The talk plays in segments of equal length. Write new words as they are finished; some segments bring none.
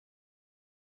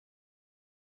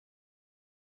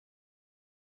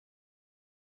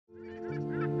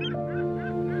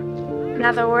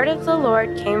Now the word of the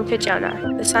Lord came to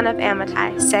Jonah, the son of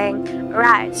Amittai, saying,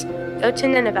 Arise, go to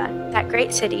Nineveh, that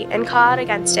great city, and call out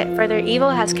against it, for their evil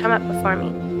has come up before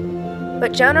me.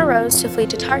 But Jonah rose to flee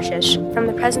to Tarshish from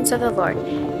the presence of the Lord.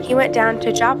 He went down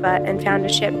to Joppa and found a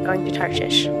ship going to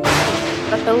Tarshish.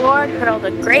 But the Lord hurled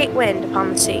a great wind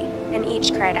upon the sea, and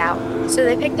each cried out. So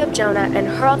they picked up Jonah and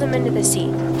hurled him into the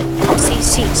sea. The sea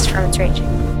ceased from its raging.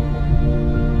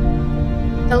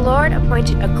 The Lord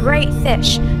appointed a great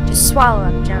fish to swallow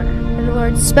up Jonah. And the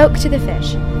Lord spoke to the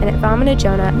fish, and it vomited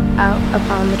Jonah out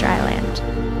upon the dry land.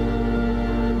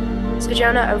 So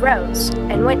Jonah arose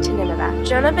and went to Nineveh.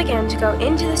 Jonah began to go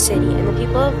into the city, and the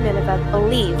people of Nineveh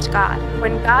believed God.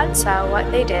 When God saw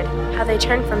what they did, how they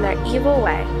turned from their evil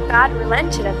way, God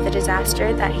relented of the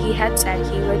disaster that he had said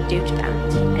he would do to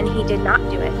them, and he did not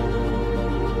do it.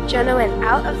 Jonah went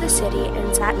out of the city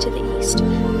and sat to the east,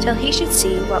 till he should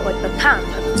see what would become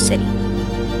of the city.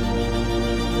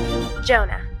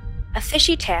 Jonah, a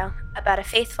fishy tale about a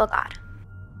faithful God.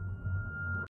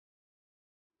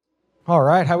 All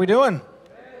right, how we doing?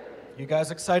 You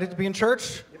guys excited to be in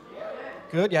church?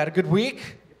 Good, you had a good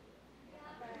week?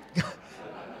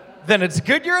 Then it's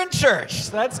good you're in church.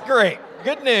 That's great.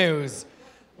 Good news.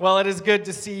 Well, it is good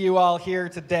to see you all here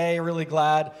today. Really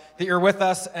glad that you're with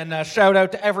us. And shout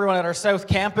out to everyone at our South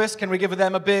Campus. Can we give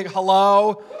them a big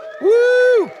hello?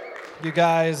 Woo! You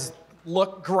guys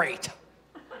look great.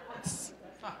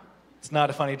 It's not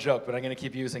a funny joke, but I'm going to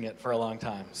keep using it for a long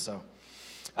time. So,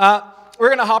 we're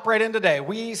going to hop right in today.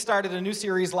 We started a new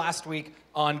series last week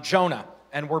on Jonah,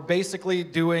 and we're basically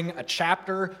doing a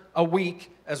chapter a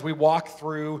week as we walk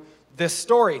through this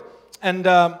story. And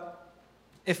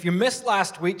if you missed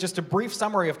last week, just a brief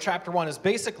summary of chapter 1 is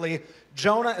basically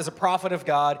Jonah is a prophet of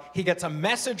God. He gets a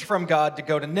message from God to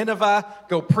go to Nineveh,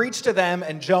 go preach to them,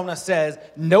 and Jonah says,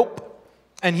 nope.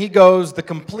 And he goes the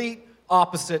complete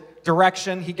opposite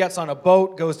direction. He gets on a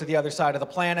boat, goes to the other side of the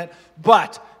planet,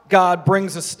 but God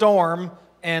brings a storm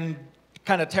and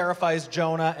kind of terrifies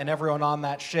Jonah and everyone on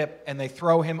that ship, and they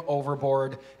throw him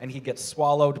overboard, and he gets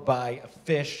swallowed by a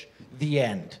fish. The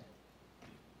end.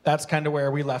 That's kind of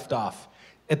where we left off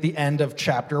at the end of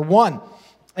chapter 1.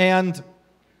 And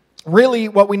really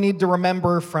what we need to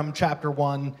remember from chapter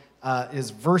 1 is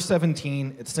verse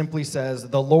 17. It simply says,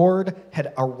 the Lord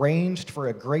had arranged for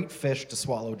a great fish to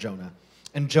swallow Jonah,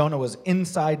 and Jonah was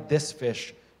inside this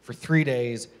fish for 3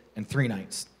 days and 3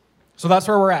 nights. So that's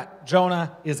where we're at.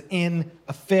 Jonah is in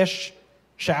a fish.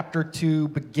 Chapter 2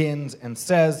 begins and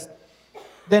says,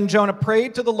 then Jonah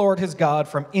prayed to the Lord his God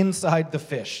from inside the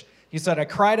fish. He said, I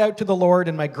cried out to the Lord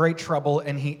in my great trouble,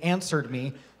 and he answered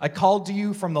me. I called to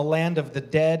you from the land of the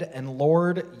dead, and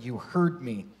Lord, you heard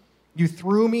me. You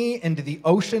threw me into the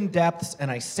ocean depths,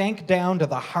 and I sank down to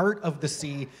the heart of the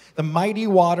sea. The mighty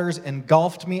waters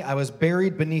engulfed me. I was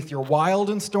buried beneath your wild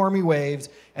and stormy waves.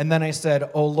 And then I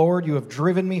said, O Lord, you have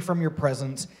driven me from your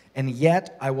presence, and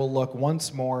yet I will look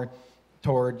once more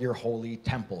toward your holy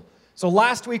temple. So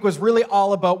last week was really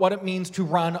all about what it means to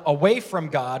run away from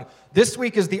God. This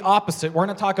week is the opposite. We're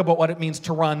going to talk about what it means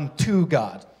to run to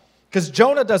God. Because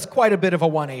Jonah does quite a bit of a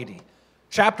 180.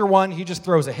 Chapter 1, he just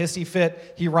throws a hissy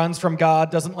fit. He runs from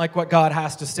God, doesn't like what God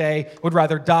has to say, would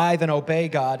rather die than obey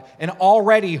God. And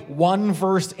already one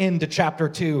verse into chapter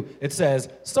 2, it says,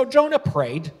 so Jonah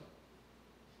prayed.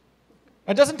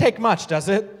 It doesn't take much, does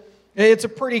it? It's a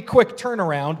pretty quick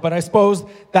turnaround, but I suppose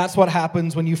that's what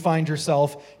happens when you find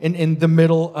yourself in the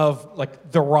middle of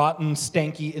like the rotten,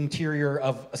 stanky interior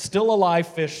of a still alive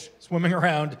fish swimming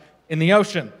around in the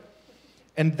ocean.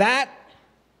 And that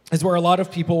is where a lot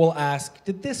of people will ask,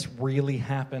 did this really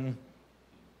happen?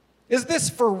 Is this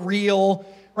for real?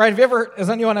 Right? Has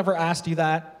anyone ever asked you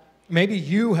that? Maybe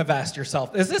you have asked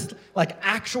yourself, is this like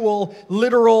actual,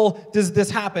 literal, does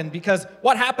this happen? Because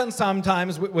what happens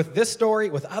sometimes with this story,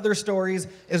 with other stories,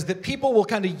 is that people will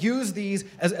kind of use these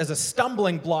as a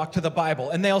stumbling block to the Bible.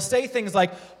 And they'll say things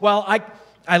like, well,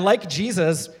 I like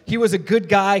Jesus. He was a good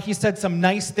guy. He said some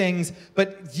nice things.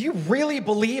 But do you really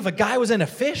believe a guy was in a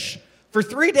fish for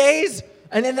 3 days?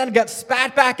 And then got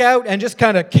spat back out and just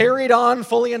kind of carried on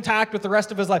fully intact with the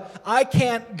rest of his life. I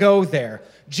can't go there.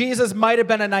 Jesus might have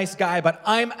been a nice guy, but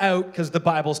I'm out because the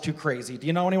Bible's too crazy. Do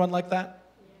you know anyone like that?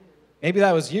 Maybe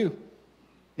that was you.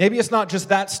 Maybe it's not just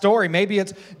that story. Maybe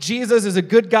it's Jesus is a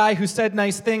good guy who said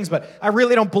nice things, but I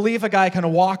really don't believe a guy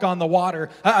can walk on the water.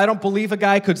 I don't believe a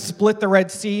guy could split the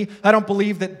Red Sea. I don't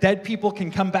believe that dead people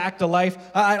can come back to life.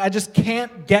 I just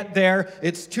can't get there.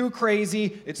 It's too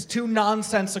crazy. It's too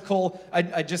nonsensical.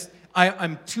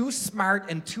 I'm too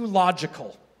smart and too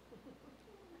logical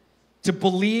to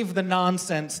believe the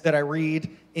nonsense that I read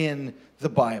in the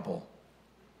Bible.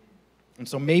 And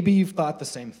so maybe you've thought the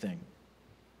same thing.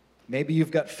 Maybe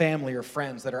you've got family or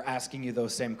friends that are asking you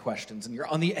those same questions, and you're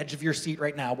on the edge of your seat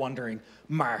right now wondering,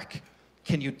 Mark,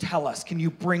 can you tell us? Can you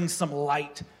bring some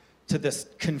light to this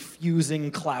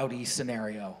confusing, cloudy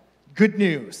scenario? Good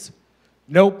news.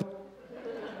 Nope.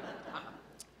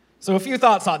 So a few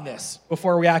thoughts on this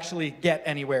before we actually get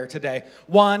anywhere today.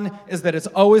 One is that it's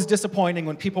always disappointing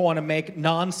when people want to make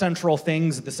non-central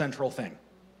things the central thing.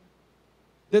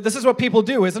 This is what people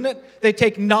do, isn't it? They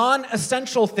take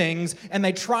non-essential things and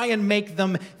they try and make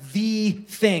them the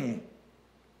thing.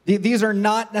 These are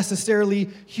not necessarily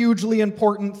hugely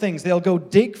important things. They'll go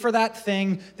dig for that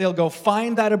thing. They'll go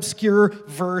find that obscure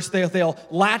verse. They'll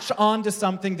latch on to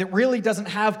something that really doesn't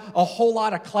have a whole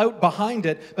lot of clout behind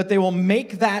it, but they will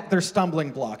make that their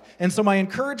stumbling block. And so my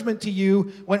encouragement to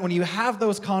you when you have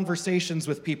those conversations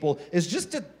with people is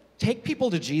just to take people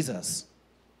to Jesus.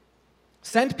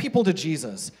 Send people to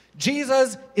Jesus.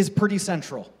 Jesus is pretty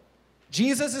central.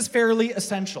 Jesus is fairly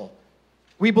essential.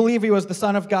 We believe he was the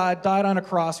Son of God, died on a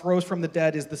cross, rose from the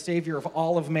dead, is the Savior of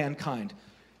all of mankind.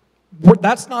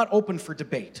 That's not open for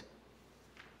debate,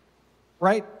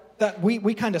 right? That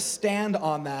we kind of stand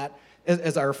on that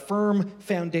as our firm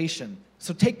foundation.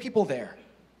 So take people there.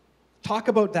 Talk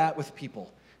about that with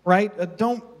people, right?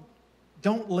 Don't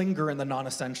linger in the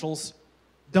non-essentials.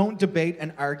 Don't debate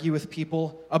and argue with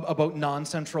people about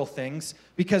non-central things,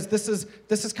 because this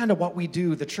is kind of what we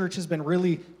do. The church has been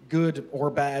really good or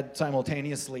bad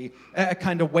simultaneously at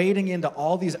kind of wading into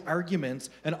all these arguments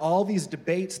and all these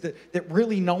debates that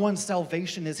really no one's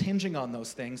salvation is hinging on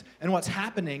those things. And what's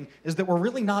happening is that we're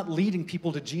really not leading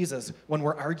people to Jesus when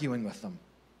we're arguing with them.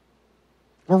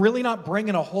 We're really not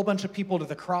bringing a whole bunch of people to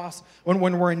the cross when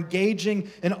we're engaging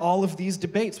in all of these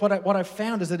debates. What I've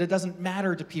found is that it doesn't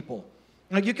matter to people.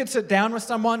 Like, you could sit down with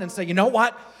someone and say, you know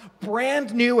what?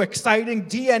 Brand new, exciting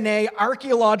DNA,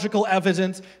 archaeological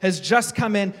evidence has just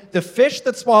come in. The fish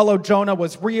that swallowed Jonah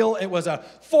was real. It was a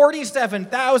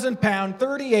 47,000-pound,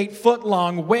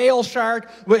 38-foot-long whale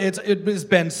shark. It has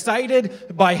been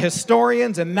cited by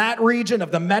historians in that region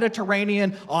of the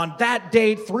Mediterranean on that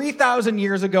date, 3,000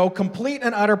 years ago, complete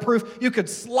and utter proof. You could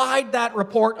slide that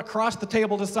report across the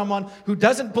table to someone who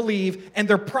doesn't believe, and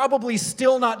they're probably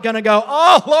still not going to go,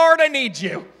 oh, Lord, I need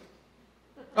you.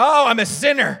 Oh, I'm a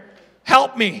sinner.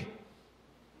 Help me.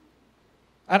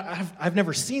 I've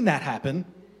never seen that happen.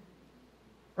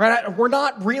 Right? We're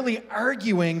not really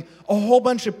arguing a whole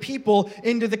bunch of people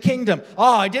into the kingdom.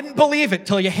 Oh, I didn't believe it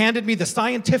till you handed me the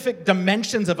scientific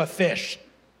dimensions of a fish.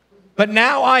 But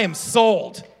now I am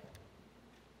sold.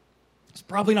 It's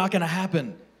probably not going to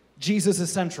happen. Jesus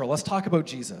is central. Let's talk about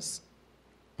Jesus.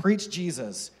 Preach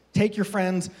Jesus. Take your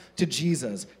friends to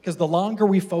Jesus, because the longer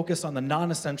we focus on the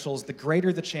non-essentials, the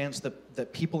greater the chance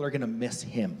that people are going to miss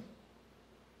him.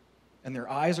 And their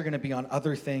eyes are going to be on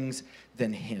other things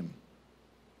than him.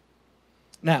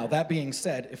 Now, that being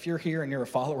said, if you're here and you're a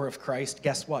follower of Christ,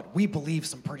 guess what? We believe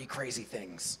some pretty crazy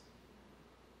things.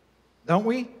 Don't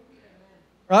we?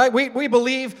 Right? We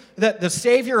believe that the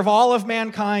Savior of all of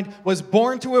mankind was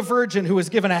born to a virgin who was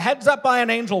given a heads up by an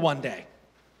angel one day.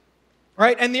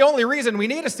 Right? And the only reason we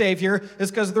need a Savior is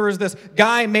because there was this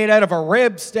guy made out of a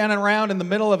rib standing around in the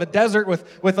middle of a desert with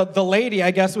the lady,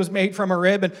 I guess, was made from a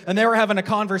rib. And they were having a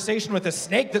conversation with a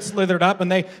snake that slithered up,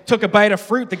 and they took a bite of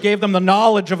fruit that gave them the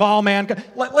knowledge of all mankind.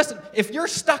 Listen, if you're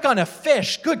stuck on a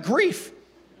fish, good grief.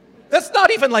 That's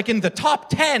not even like in the top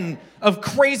 10 of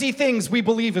crazy things we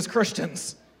believe as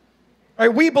Christians.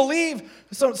 Right? We believe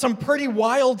some pretty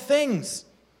wild things.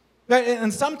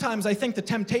 And sometimes I think the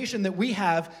temptation that we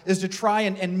have is to try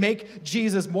and make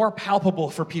Jesus more palpable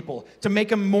for people, to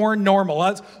make him more normal.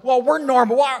 Well, we're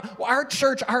normal. Our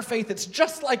church, our faith, it's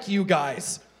just like you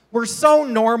guys. We're so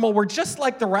normal. We're just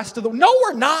like the rest of the world. No,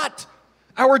 we're not.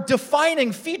 Our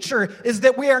defining feature is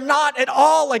that we are not at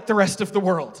all like the rest of the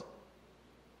world.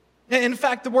 In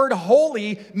fact, the word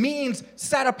holy means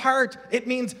set apart. It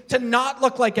means to not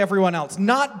look like everyone else,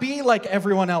 not be like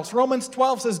everyone else. Romans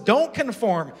 12 says, don't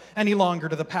conform any longer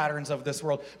to the patterns of this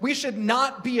world. We should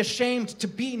not be ashamed to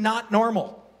be not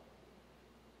normal.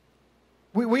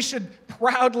 We should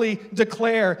proudly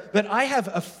declare that I have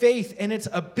a faith, and it's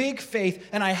a big faith,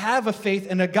 and I have a faith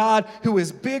in a God who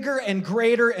is bigger and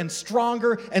greater and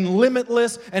stronger and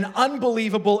limitless and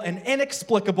unbelievable and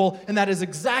inexplicable, and that is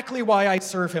exactly why I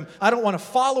serve him. I don't want to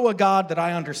follow a God that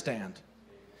I understand.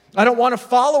 I don't want to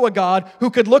follow a God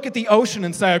who could look at the ocean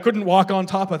and say, I couldn't walk on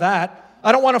top of that.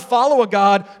 I don't want to follow a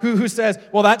God who says,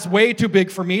 well, that's way too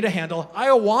big for me to handle.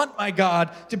 I want my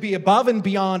God to be above and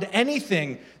beyond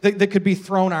anything that could be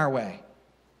thrown our way.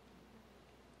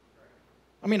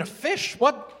 I mean, a fish,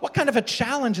 what kind of a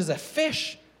challenge is a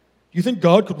fish? you think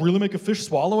God could really make a fish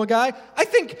swallow a guy? I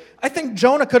think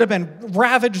Jonah could have been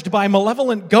ravaged by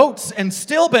malevolent goats and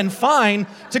still been fine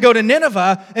to go to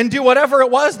Nineveh and do whatever it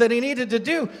was that he needed to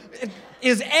do.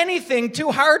 Is anything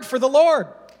too hard for the Lord?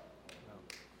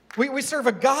 We serve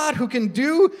a God who can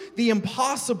do the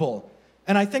impossible.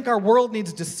 And I think our world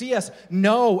needs to see us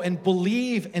know and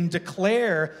believe and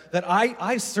declare that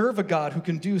I serve a God who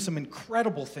can do some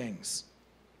incredible things.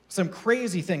 Some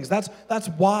crazy things. That's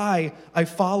why I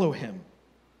follow him.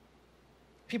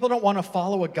 People don't want to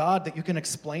follow a God that you can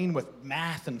explain with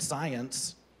math and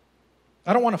science.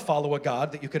 I don't want to follow a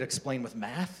God that you could explain with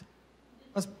math.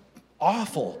 That's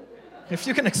awful. If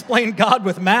you can explain God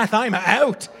with math, I'm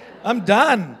out. I'm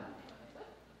done.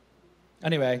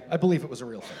 Anyway, I believe it was a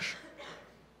real fish.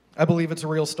 I believe it's a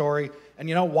real story. And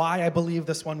you know why I believe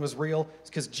this one was real? It's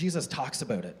because Jesus talks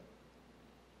about it.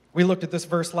 We looked at this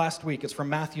verse last week. It's from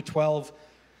Matthew 12,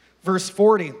 verse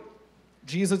 40.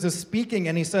 Jesus is speaking,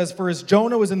 and he says, "For as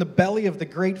Jonah was in the belly of the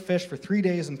great fish for 3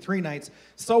 days and 3 nights,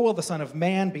 so will the Son of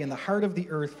Man be in the heart of the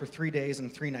earth for 3 days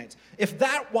and 3 nights." If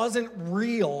that wasn't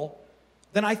real,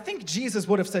 then I think Jesus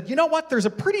would have said, you know what? There's a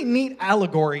pretty neat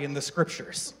allegory in the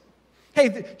scriptures. Hey,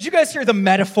 did you guys hear the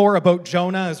metaphor about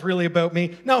Jonah is really about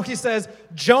me? No, he says,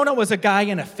 Jonah was a guy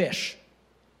in a fish.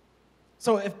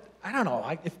 So if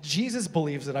Jesus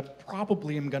believes it, I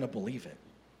probably am going to believe it.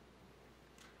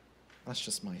 That's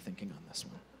just my thinking on this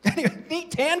one. Anyway,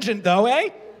 neat tangent though, eh?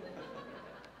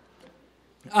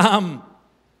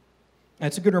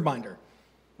 It's a good reminder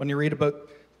when you read about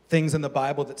things in the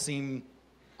Bible that seem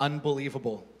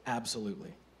unbelievable.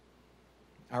 Absolutely.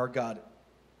 Our God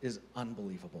is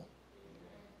unbelievable.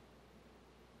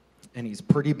 And he's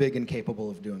pretty big and capable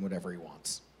of doing whatever he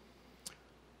wants.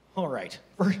 All right.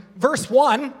 Verse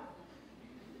 1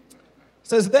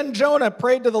 says, "Then Jonah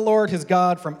prayed to the Lord his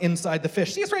God from inside the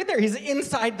fish." See, it's right there. He's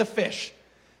inside the fish.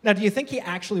 Now, do you think he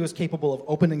actually was capable of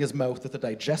opening his mouth with the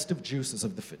digestive juices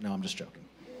of the fish? No, I'm just joking.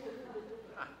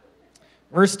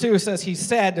 Verse 2 says, "He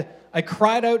said, I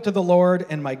cried out to the Lord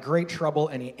in my great trouble,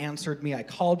 and he answered me. I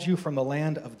called you from the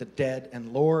land of the dead,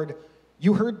 and Lord,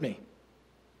 you heard me."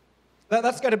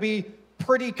 That's got to be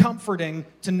pretty comforting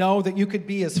to know that you could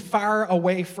be as far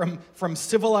away from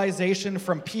civilization,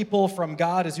 from people, from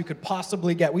God as you could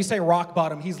possibly get. We say rock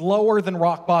bottom. He's lower than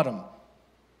rock bottom.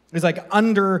 He's like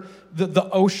under the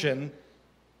ocean.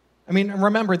 I mean,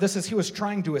 remember, he was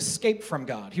trying to escape from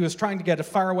God. He was trying to get as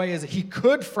far away as he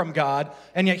could from God,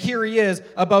 and yet here he is,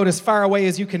 about as far away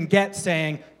as you can get,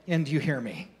 saying, "And you hear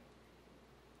me?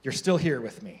 You're still here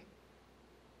with me.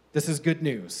 This is good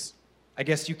news." I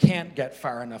guess you can't get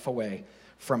far enough away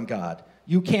from God.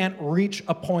 You can't reach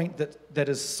a point that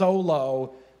is so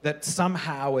low that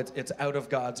somehow it's out of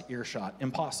God's earshot.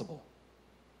 Impossible.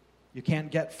 You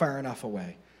can't get far enough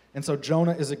away. And so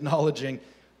Jonah is acknowledging,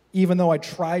 even though I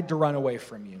tried to run away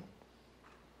from you,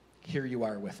 here you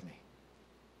are with me.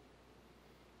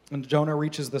 And Jonah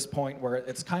reaches this point where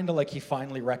it's kind of like he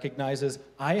finally recognizes,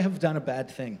 I have done a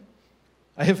bad thing.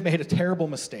 I have made a terrible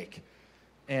mistake.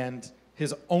 And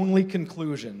his only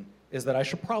conclusion is that I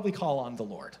should probably call on the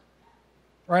Lord.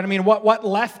 Right? I mean, what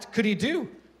left could he do?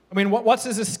 I mean, what's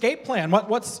his escape plan?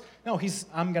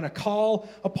 I'm going to call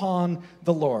upon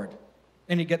the Lord.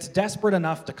 And he gets desperate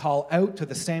enough to call out to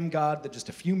the same God that just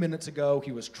a few minutes ago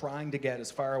he was trying to get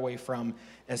as far away from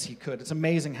as he could. It's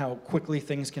amazing how quickly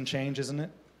things can change, isn't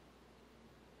it?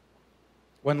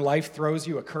 When life throws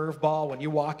you a curveball, when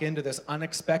you walk into this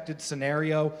unexpected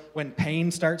scenario, when pain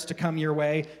starts to come your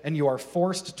way, and you are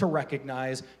forced to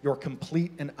recognize your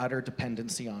complete and utter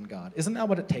dependency on God. Isn't that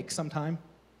what it takes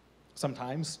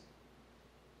sometimes?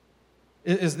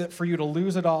 Is that for you to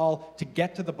lose it all, to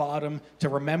get to the bottom, to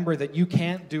remember that you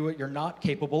can't do it, you're not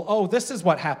capable. Oh, this is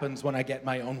what happens when I get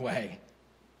my own way.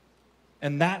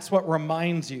 And that's what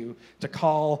reminds you to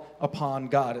call upon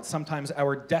God. It's sometimes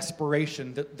our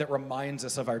desperation that reminds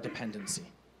us of our dependency.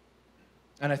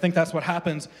 And I think that's what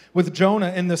happens with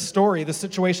Jonah in this story. The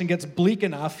situation gets bleak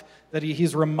enough that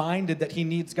he's reminded that he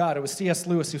needs God. It was C.S.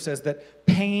 Lewis who says that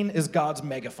pain is God's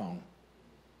megaphone.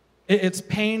 It's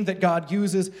pain that God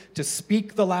uses to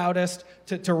speak the loudest,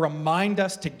 to remind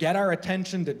us, to get our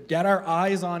attention, to get our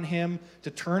eyes on him, to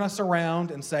turn us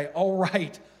around and say, oh,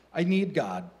 right, I need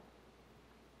God.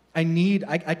 I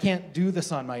can't do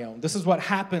this on my own. This is what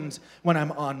happens when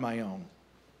I'm on my own.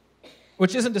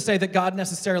 Which isn't to say that God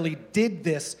necessarily did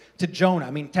this to Jonah.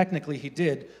 I mean, technically he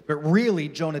did, but really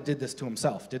Jonah did this to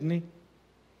himself, didn't he?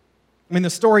 I mean, the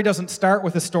story doesn't start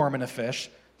with a storm and a fish.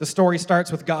 The story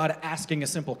starts with God asking a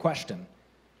simple question.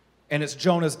 And it's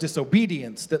Jonah's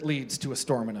disobedience that leads to a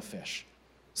storm and a fish.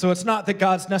 So it's not that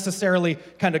God's necessarily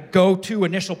kind of go-to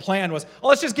initial plan was, oh,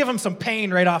 let's just give him some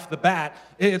pain right off the bat.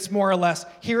 It's more or less,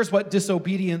 here's what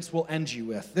disobedience will end you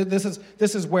with.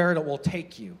 This is where it will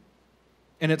take you.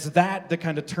 And it's that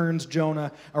kind of turns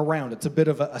Jonah around. It's a bit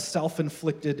of a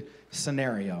self-inflicted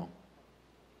scenario.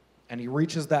 And he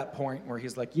reaches that point where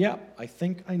he's like, yep, I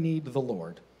think I need the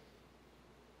Lord.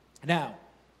 Now,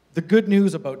 the good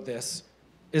news about this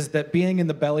is that being in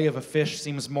the belly of a fish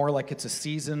seems more like it's a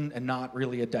season and not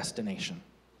really a destination.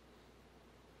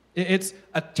 It's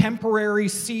a temporary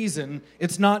season.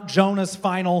 It's not Jonah's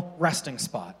final resting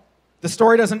spot. The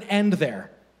story doesn't end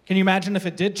there. Can you imagine if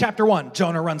it did? Chapter 1,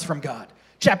 Jonah runs from God.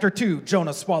 Chapter 2,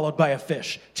 Jonah swallowed by a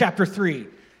fish. Chapter 3,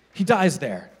 he dies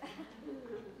there.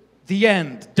 The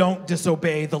end, don't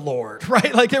disobey the Lord,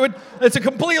 right? It's a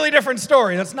completely different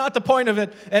story. That's not the point of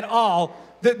it at all.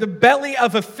 The belly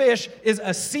of a fish is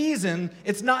a season.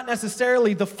 It's not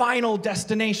necessarily the final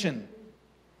destination.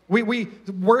 We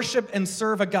worship and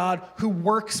serve a God who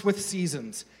works with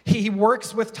seasons. He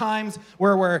works with times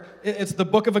where it's the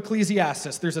book of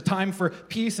Ecclesiastes. There's a time for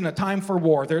peace and a time for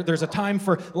war. There's a time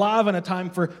for love and a time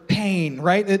for pain,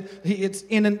 right?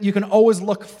 You can always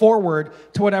look forward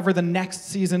to whatever the next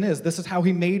season is. This is how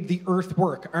he made the earth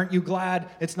work. Aren't you glad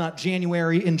it's not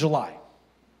January in July?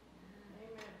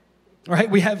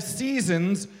 Right? We have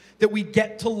seasons that we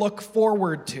get to look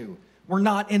forward to. We're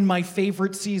not in my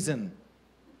favorite season,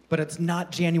 but it's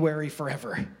not January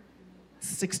forever.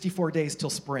 64 days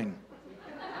till spring.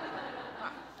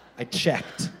 I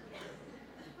checked.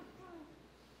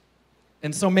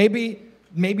 And so maybe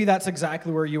that's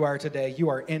exactly where you are today. You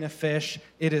are in a fish.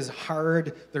 It is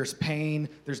hard. There's pain.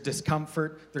 There's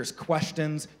discomfort. There's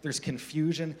questions. There's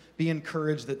confusion. Be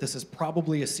encouraged that this is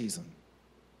probably a season.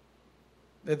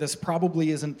 That this probably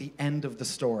isn't the end of the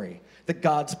story. That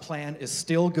God's plan is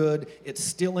still good. It's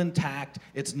still intact.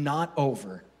 It's not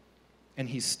over. And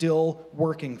he's still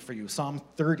working for you. Psalm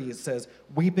 30, it says,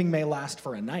 weeping may last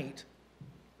for a night,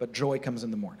 but joy comes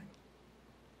in the morning.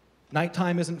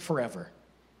 Nighttime isn't forever.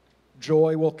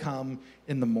 Joy will come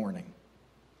in the morning.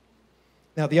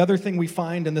 Now, the other thing we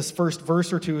find in this first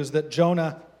verse or two is that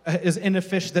Jonah is in a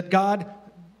fish that God,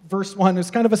 verse 1,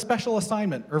 is kind of a special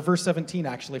assignment, or verse 17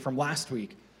 actually from last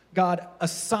week. God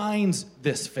assigns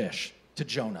this fish to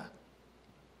Jonah.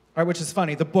 All right, which is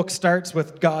funny. The book starts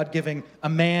with God giving a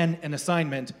man an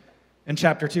assignment, and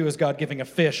chapter 2 is God giving a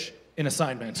fish an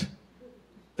assignment.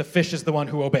 The fish is the one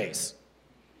who obeys,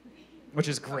 which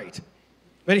is great.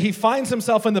 But he finds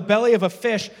himself in the belly of a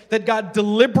fish that God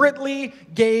deliberately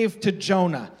gave to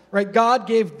Jonah. Right? God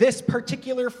gave this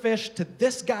particular fish to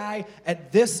this guy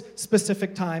at this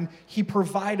specific time. He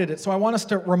provided it. So I want us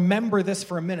to remember this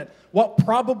for a minute. What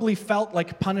probably felt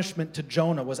like punishment to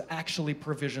Jonah was actually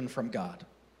provision from God.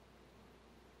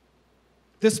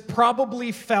 This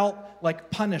probably felt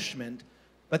like punishment,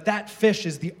 but that fish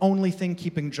is the only thing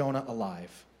keeping Jonah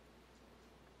alive.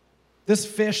 This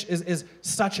fish is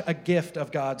such a gift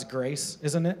of God's grace,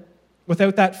 isn't it?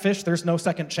 Without that fish, there's no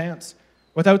second chance.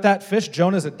 Without that fish,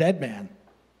 Jonah's a dead man.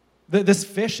 This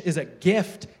fish is a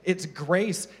gift. It's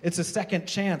grace. It's a second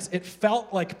chance. It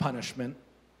felt like punishment,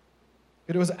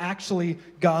 but it was actually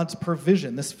God's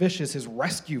provision. This fish is his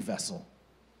rescue vessel.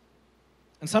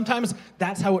 And sometimes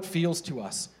that's how it feels to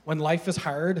us. When life is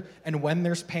hard and when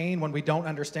there's pain, when we don't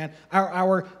understand,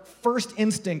 our first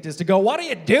instinct is to go, what are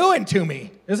you doing to me?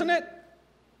 Isn't it?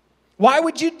 Why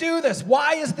would you do this?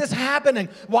 Why is this happening?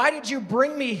 Why did you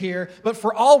bring me here? But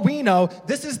for all we know,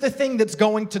 this is the thing that's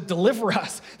going to deliver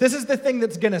us. This is the thing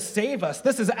that's going to save us.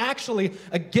 This is actually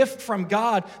a gift from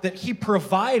God that he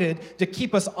provided to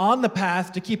keep us on the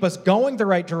path, to keep us going the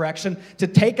right direction, to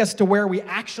take us to where we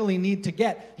actually need to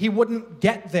get. He wouldn't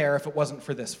get there if it wasn't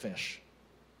for this fish.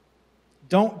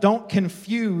 Don't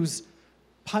confuse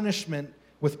punishment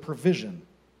with provision.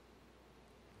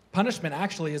 Punishment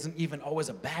actually isn't even always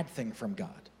a bad thing from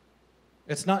God.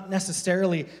 It's not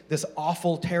necessarily this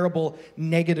awful, terrible,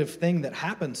 negative thing that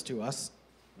happens to us.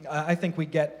 I think we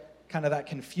get kind of that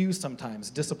confused sometimes.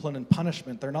 Discipline and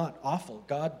punishment, they're not awful.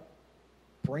 God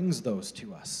brings those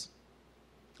to us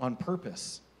on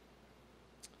purpose.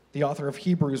 The author of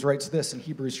Hebrews writes this in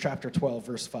Hebrews chapter 12,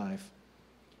 verse 5. It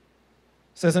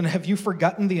says, and have you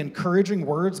forgotten the encouraging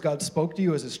words God spoke to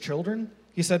you as his children?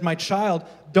 He said, my child,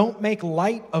 don't make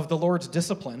light of the Lord's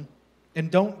discipline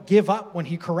and don't give up when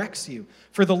he corrects you.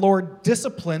 For the Lord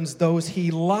disciplines those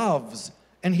he loves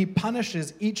and he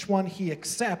punishes each one he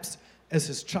accepts as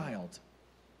his child.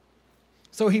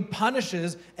 So he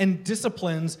punishes and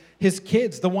disciplines his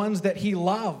kids, the ones that he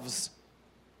loves.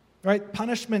 Right?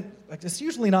 Punishment, it's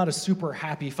usually not a super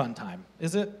happy fun time,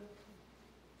 is it?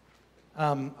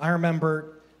 I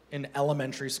remember in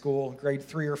elementary school, grade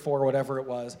 3 or 4, whatever it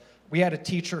was, we had a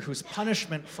teacher whose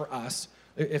punishment for us,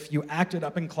 if you acted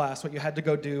up in class, what you had to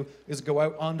go do is go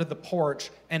out onto the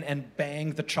porch and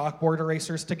bang the chalkboard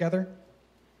erasers together,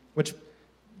 which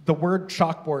the word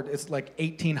chalkboard is like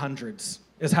 1800s,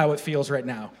 is how it feels right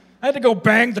now. I had to go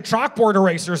bang the chalkboard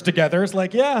erasers together. It's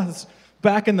like, yeah, it's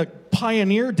back in the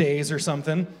pioneer days or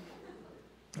something.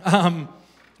 It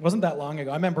wasn't that long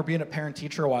ago. I remember being a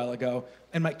parent-teacher a while ago,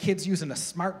 and my kid's using a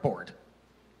smartboard.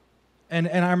 And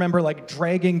I remember like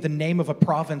dragging the name of a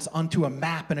province onto a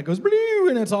map, and it goes, blue,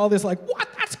 and it's all this like, what?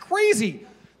 That's crazy.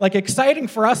 Like, exciting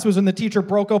for us was when the teacher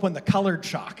broke open the colored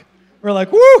chalk. We're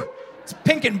like, woo, it's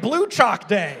pink and blue chalk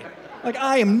day. Like,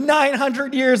 I am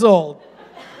 900 years old.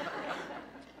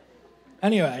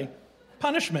 Anyway,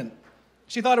 punishment.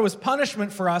 She thought it was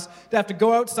punishment for us to have to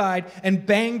go outside and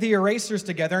bang the erasers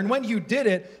together. And when you did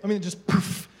it, I mean, just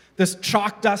poof, this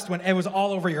chalk dust, when it was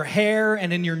all over your hair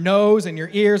and in your nose and your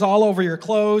ears, all over your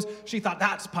clothes. She thought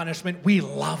that's punishment. We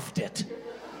loved it.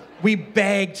 We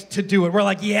begged to do it. We're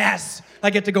like, yes, I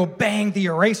get to go bang the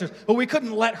erasers. But we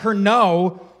couldn't let her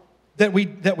know that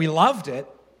we loved it,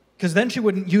 because then she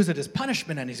wouldn't use it as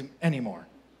punishment anymore.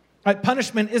 Right?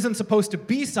 Punishment isn't supposed to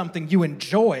be something you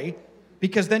enjoy,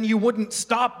 because then you wouldn't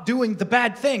stop doing the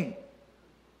bad thing.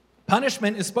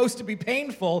 Punishment is supposed to be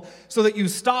painful so that you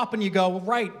stop and you go,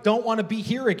 right, don't want to be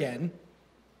here again.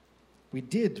 We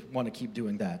did want to keep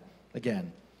doing that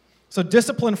again. So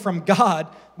discipline from God,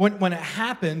 when it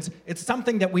happens, it's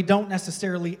something that we don't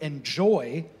necessarily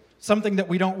enjoy, something that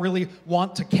we don't really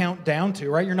want to count down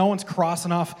to, right? No one's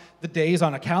crossing off the days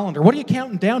on a calendar. What are you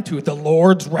counting down to? The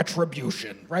Lord's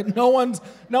retribution, right? No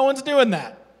one's doing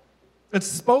that. It's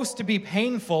supposed to be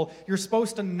painful. You're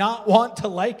supposed to not want to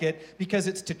like it because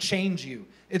it's to change you.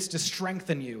 It's to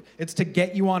strengthen you. It's to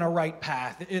get you on a right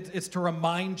path. It's to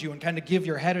remind you and kind of give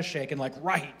your head a shake and like,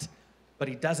 right. But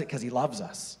he does it because he loves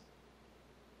us.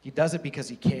 He does it because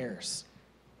he cares.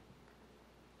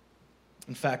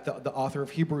 In fact, the author of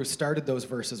Hebrews started those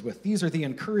verses with, these are the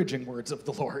encouraging words of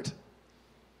the Lord.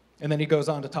 And then he goes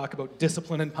on to talk about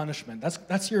discipline and punishment.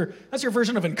 That's your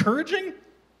version of encouraging?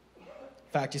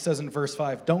 In fact, he says in verse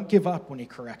 5, don't give up when he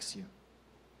corrects you.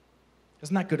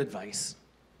 Isn't that good advice?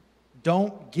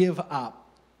 Don't give up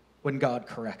when God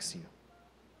corrects you.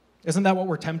 Isn't that what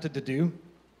we're tempted to do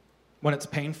when it's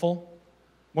painful?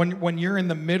 When you're in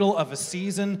the middle of a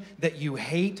season that you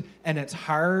hate and it's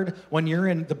hard, when you're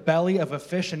in the belly of a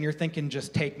fish and you're thinking,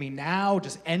 just take me now,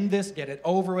 just end this, get it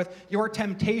over with, your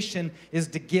temptation is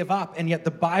to give up, and yet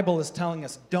the Bible is telling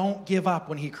us, don't give up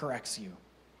when he corrects you.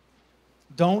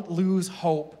 Don't lose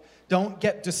hope. Don't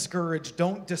get discouraged.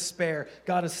 Don't despair.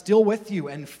 God is still with you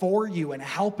and for you and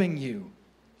helping you.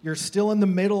 You're still in the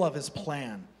middle of his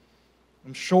plan.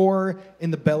 I'm sure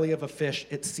in the belly of a fish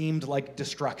it seemed like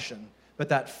destruction, but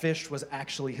that fish was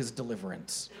actually his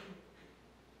deliverance.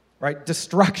 Right?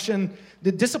 Destruction,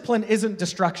 the discipline isn't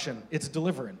destruction, it's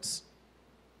deliverance.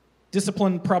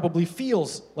 Discipline probably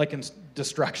feels like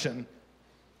destruction,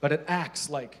 but it acts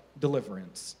like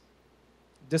deliverance.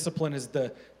 Discipline is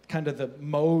the kind of the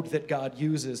mode that God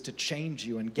uses to change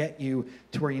you and get you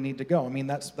to where you need to go. I mean,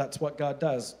 that's what God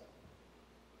does.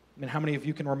 I mean, how many of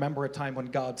you can remember a time when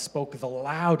God spoke the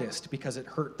loudest because it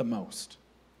hurt the most?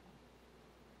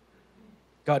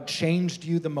 God changed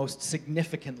you the most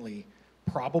significantly,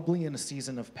 probably in a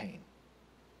season of pain,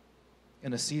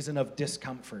 in a season of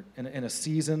discomfort, in a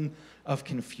season of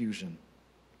confusion.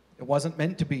 It wasn't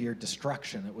meant to be your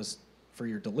destruction. It was for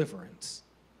your deliverance.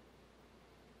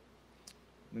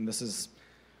 And this is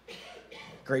a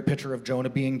great picture of Jonah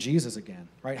being Jesus again,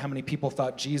 right? How many people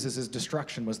thought Jesus'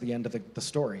 destruction was the end of the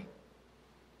story?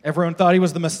 Everyone thought he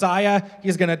was the Messiah.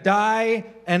 He's going to die,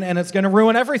 and it's going to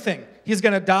ruin everything. He's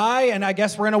going to die, and I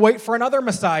guess we're going to wait for another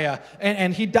Messiah.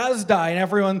 And he does die, and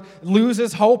everyone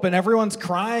loses hope, and everyone's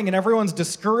crying, and everyone's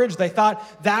discouraged. They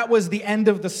thought that was the end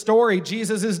of the story,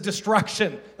 Jesus'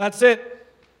 destruction. That's it,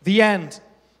 the end.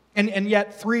 And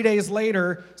yet 3 days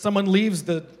later, someone leaves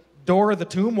the door of the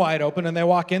tomb wide open, and they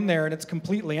walk in there, and it's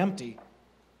completely empty.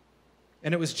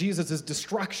 And it was Jesus'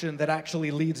 destruction that actually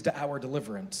leads to our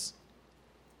deliverance.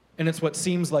 And it's what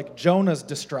seems like Jonah's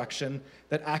destruction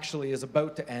that actually is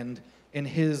about to end in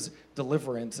his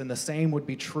deliverance. And the same would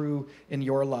be true in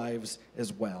your lives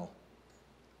as well.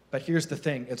 But here's the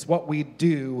thing. It's what we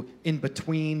do in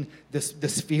between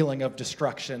this feeling of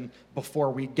destruction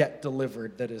before we get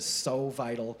delivered that is so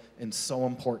vital and so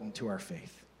important to our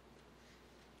faith.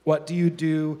 What do you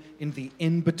do in the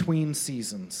in-between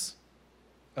seasons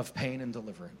of pain and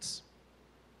deliverance?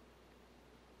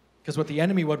 Because what the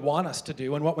enemy would want us to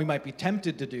do, and what we might be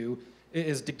tempted to do,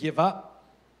 is to give up.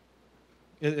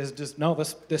 is just, no,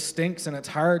 this stinks and it's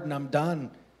hard and I'm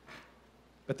done.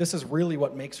 But this is really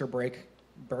what makes or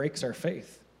breaks our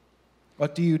faith.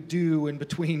 What do you do in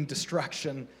between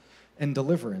destruction and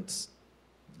deliverance?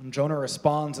 And Jonah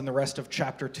responds in the rest of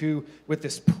chapter 2 with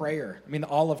this prayer. I mean,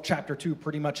 all of chapter 2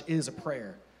 pretty much is a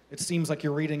prayer. It seems like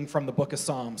you're reading from the book of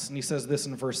Psalms. And he says this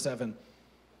in verse 7.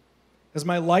 As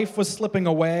my life was slipping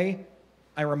away,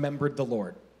 I remembered the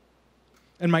Lord.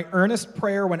 And my earnest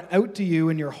prayer went out to you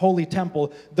in your holy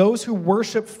temple. Those who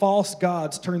worship false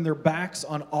gods turn their backs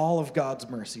on all of God's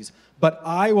mercies. But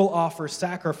I will offer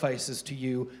sacrifices to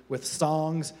you with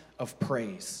songs of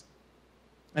praise.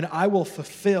 And I will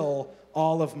fulfill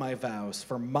all of my vows,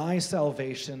 for my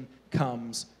salvation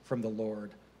comes from the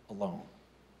Lord alone.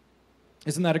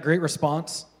 Isn't that a great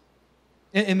response?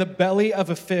 In the belly of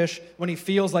a fish, when he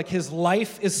feels like his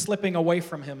life is slipping away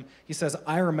from him, he says,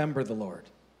 I remember the Lord.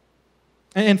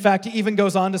 And in fact, he even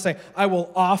goes on to say, I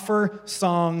will offer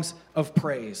songs of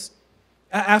praise.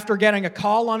 After getting a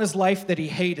call on his life that he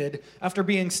hated, after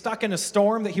being stuck in a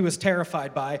storm that he was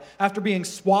terrified by, after being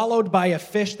swallowed by a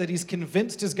fish that he's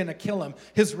convinced is going to kill him,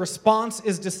 his response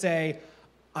is to say,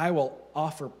 I will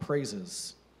offer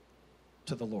praises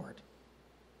to the Lord.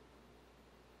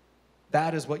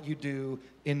 That is what you do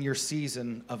in your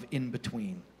season of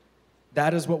in-between.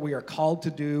 That is what we are called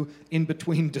to do in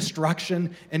between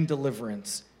destruction and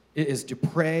deliverance. It is to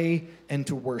pray and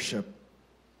to worship.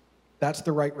 That's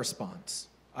the right response.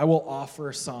 I will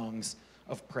offer songs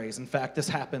of praise. In fact, this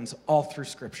happens all through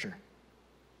Scripture.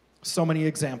 So many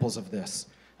examples of this.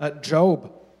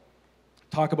 Job,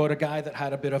 talk about a guy that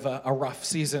had a bit of a rough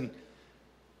season.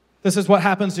 This is what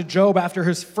happens to Job after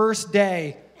his first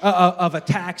day of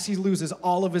attacks. He loses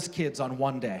all of his kids on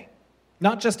one day.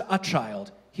 Not just a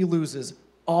child. He loses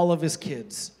all of his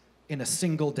kids in a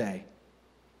single day.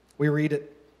 We read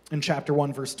it in chapter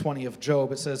 1, verse 20 of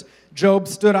Job. It says, Job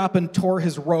stood up and tore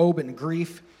his robe in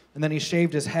grief, and then he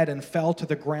shaved his head and fell to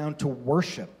the ground to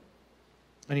worship.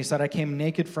 And he said, I came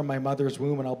naked from my mother's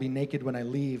womb, and I'll be naked when I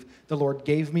leave. The Lord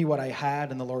gave me what I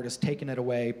had, and the Lord has taken it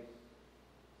away.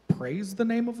 Praise the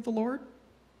name of the Lord?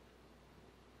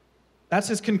 That's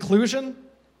his conclusion?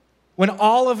 When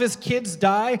all of his kids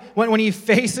die, when he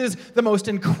faces the most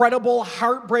incredible,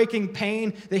 heartbreaking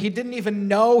pain that he didn't even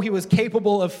know he was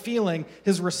capable of feeling,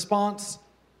 his response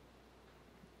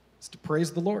is to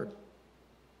praise the Lord.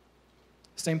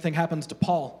 Same thing happens to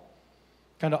Paul,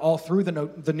 kind of all through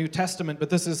the New Testament, but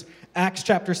this is Acts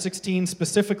chapter 16,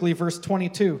 specifically verse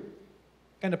 22.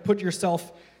 Kind of put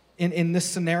yourself in this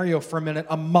scenario for a minute.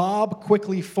 A mob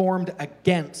quickly formed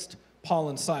against Paul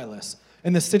and Silas.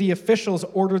 And the city officials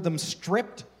ordered them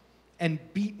stripped and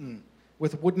beaten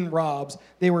with wooden rods.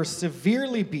 They were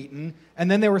severely beaten,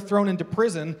 and then they were thrown into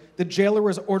prison. The jailer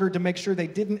was ordered to make sure they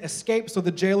didn't escape, so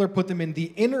the jailer put them in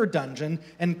the inner dungeon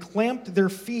and clamped their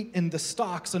feet in the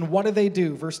stocks. And what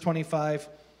do? Verse 25.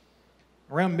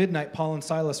 Around midnight, Paul and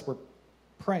Silas were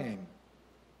praying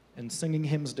and singing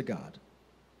hymns to God.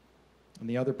 And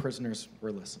the other prisoners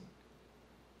were listening.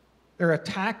 They're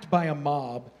attacked by a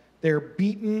mob. They're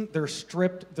beaten, they're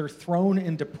stripped, they're thrown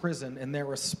into prison, and their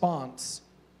response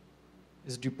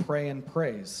is to pray and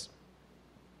praise.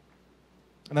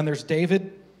 And then there's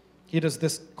David. He does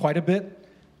this quite a bit.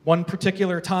 One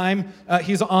particular time,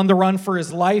 he's on the run for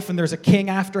his life, and there's a king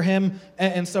after him.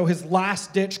 And so his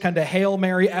last-ditch kind of Hail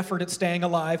Mary effort at staying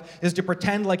alive is to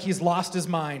pretend like he's lost his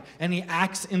mind. And he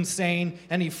acts insane,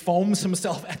 and he foams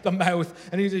himself at the mouth,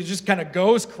 and he just kind of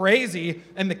goes crazy.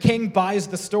 And the king buys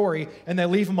the story, and they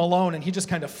leave him alone, and he just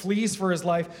kind of flees for his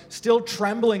life, still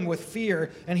trembling with fear.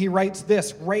 And he writes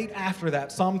this right after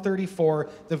that, Psalm 34,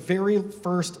 the very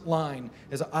first line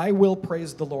is, I will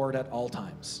praise the Lord at all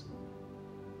times.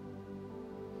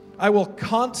 I will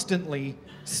constantly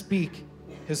speak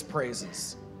his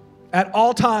praises. At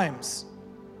all times,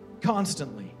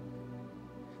 constantly.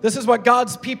 This is what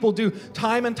God's people do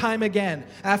time and time again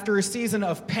after a season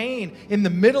of pain, in the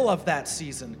middle of that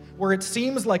season, where it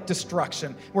seems like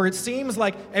destruction, where it seems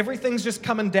like everything's just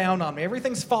coming down on me,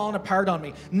 everything's falling apart on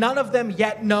me. None of them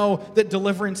yet know that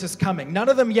deliverance is coming. None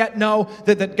of them yet know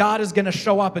that God is going to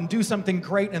show up and do something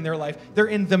great in their life. They're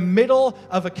in the middle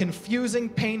of a confusing,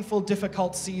 painful,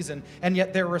 difficult season, and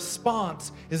yet their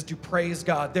response is to praise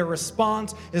God. Their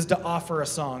response is to offer a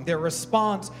song. Their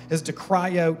response is to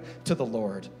cry out to the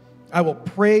Lord. I will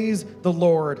praise the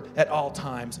Lord at all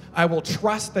times. I will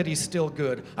trust that he's still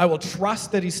good. I will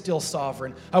trust that he's still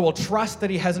sovereign. I will trust that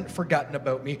he hasn't forgotten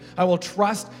about me. I will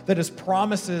trust that his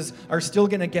promises are still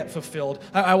going to get fulfilled.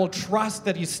 I will trust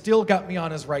that he's still got me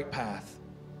on his right path.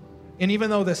 And even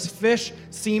though this fish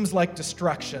seems like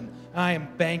destruction, I am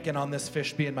banking on this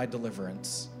fish being my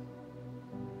deliverance.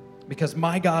 because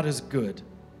my God is good.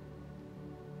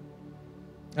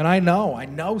 And I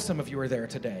know some of you are there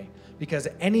today, because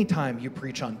anytime you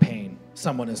preach on pain,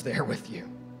 someone is there with you.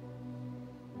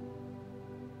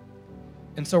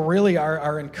 And so really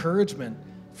our encouragement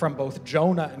from both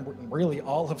Jonah and really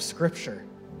all of Scripture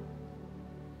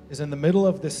is in the middle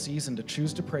of this season to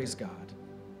choose to praise God.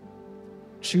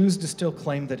 Choose to still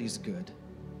claim that he's good.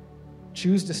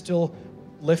 Choose to still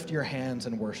lift your hands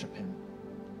and worship him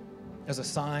as a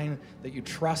sign that you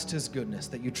trust his goodness,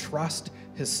 that you trust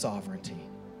his sovereignty.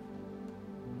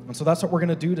 And so that's what we're going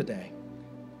to do today.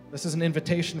 This is an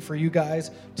invitation for you guys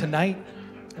tonight,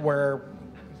 where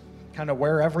kind of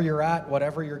wherever you're at,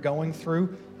 whatever you're going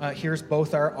through, here's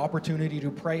both our opportunity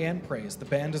to pray and praise. The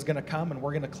band is going to come and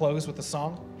we're going to close with a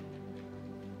song.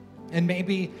 And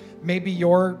maybe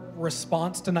your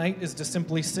response tonight is to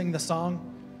simply sing the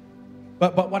song.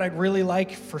 But what I'd really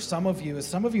like for some of you is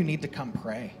some of you need to come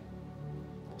pray.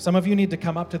 Some of you need to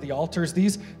come up to the altars.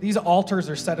 These altars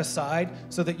are set aside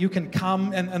so that you can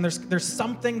come, and there's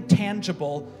something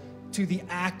tangible to the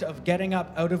act of getting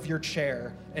up out of your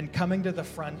chair and coming to the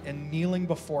front and kneeling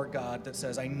before God that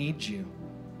says, I need you,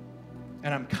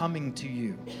 and I'm coming to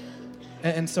you.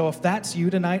 And so if that's you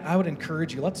tonight, I would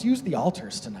encourage you, let's use the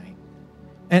altars tonight.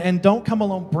 And don't come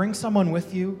alone. Bring someone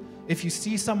with you. If you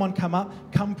see someone come up,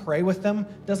 come pray with them.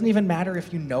 Doesn't even matter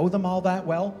if you know them all that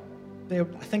well. I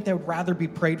think they would rather be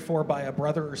prayed for by a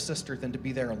brother or sister than to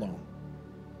be there alone.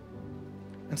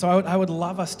 And so I would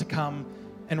love us to come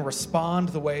and respond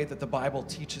the way that the Bible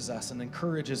teaches us and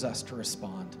encourages us to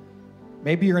respond.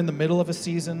 Maybe you're in the middle of a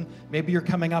season. Maybe you're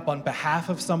coming up on behalf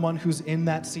of someone who's in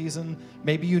that season.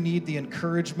 Maybe you need the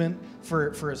encouragement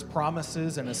for his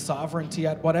promises and his sovereignty.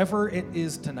 Whatever it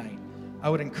is tonight, I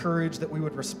would encourage that we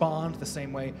would respond the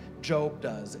same way Job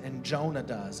does, and Jonah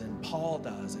does, and Paul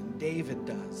does, and David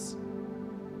does.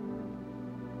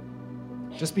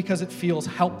 Just because it feels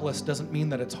helpless doesn't mean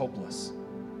that it's hopeless.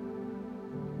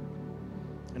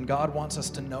 And God wants us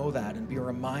to know that and be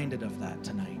reminded of that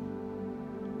tonight.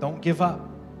 Don't give up,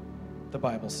 the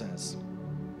Bible says,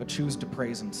 but choose to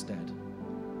praise instead.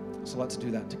 So let's do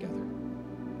that together.